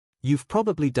You've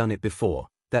probably done it before,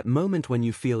 that moment when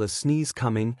you feel a sneeze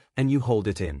coming and you hold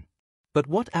it in. But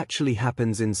what actually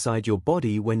happens inside your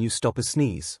body when you stop a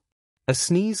sneeze? A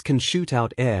sneeze can shoot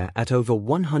out air at over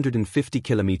 150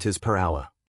 kilometers per hour.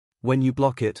 When you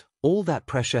block it, all that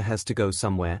pressure has to go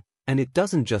somewhere, and it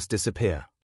doesn't just disappear.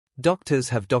 Doctors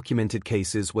have documented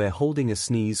cases where holding a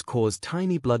sneeze caused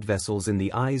tiny blood vessels in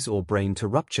the eyes or brain to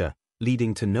rupture,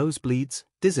 leading to nosebleeds,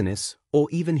 dizziness, or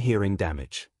even hearing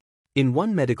damage. In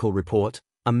one medical report,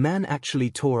 a man actually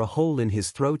tore a hole in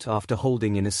his throat after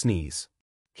holding in a sneeze.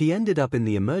 He ended up in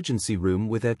the emergency room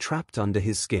with air trapped under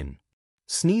his skin.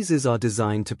 Sneezes are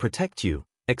designed to protect you,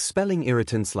 expelling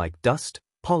irritants like dust,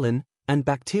 pollen, and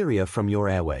bacteria from your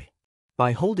airway.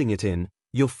 By holding it in,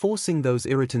 you're forcing those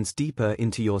irritants deeper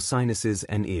into your sinuses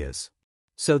and ears.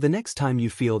 So the next time you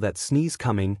feel that sneeze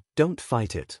coming, don't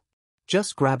fight it.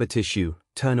 Just grab a tissue,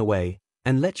 turn away,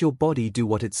 and let your body do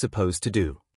what it's supposed to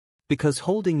do. Because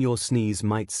holding your sneeze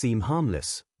might seem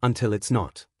harmless, until it's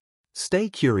not. Stay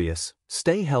curious,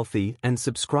 stay healthy, and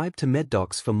subscribe to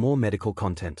MedDocs for more medical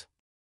content.